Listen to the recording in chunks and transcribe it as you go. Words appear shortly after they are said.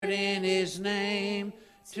in His name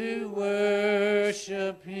to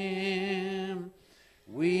worship Him.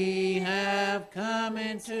 We have come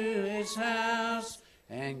into His house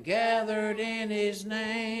and gathered in His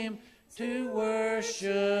name to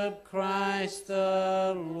worship Christ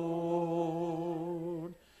the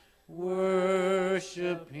Lord.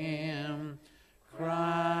 Worship Him,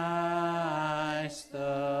 Christ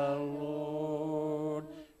the Lord.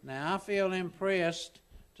 Now I feel impressed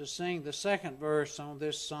to sing the second verse on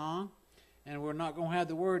this song, and we're not going to have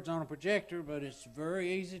the words on a projector, but it's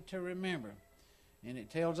very easy to remember, and it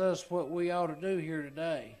tells us what we ought to do here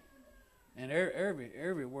today and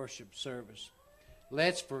every worship service.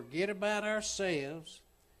 Let's forget about ourselves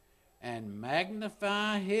and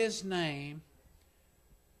magnify His name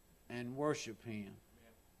and worship Him.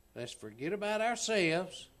 Let's forget about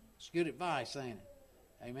ourselves. It's good advice, ain't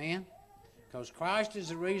it? Amen? Because Christ is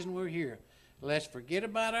the reason we're here. Let's forget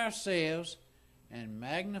about ourselves and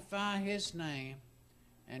magnify His name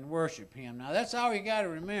and worship Him. Now, that's all you got to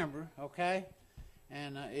remember, okay?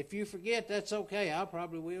 And if you forget, that's okay. I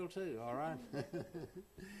probably will too, all right?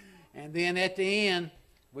 And then at the end,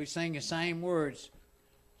 we sing the same words,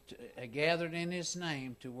 gathered in His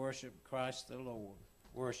name to worship Christ the Lord.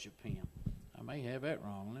 Worship Him. I may have that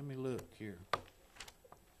wrong. Let me look here.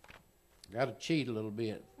 Got to cheat a little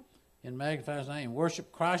bit. In magnify His name.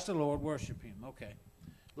 Worship Christ the Lord. Worship Him. Okay.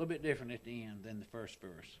 A little bit different at the end than the first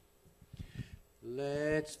verse.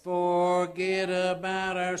 Let's forget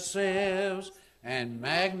about ourselves and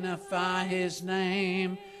magnify His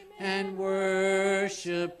name and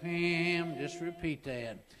worship Him. Just repeat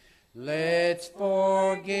that. Let's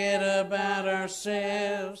forget about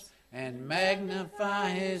ourselves and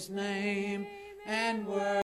magnify His name and worship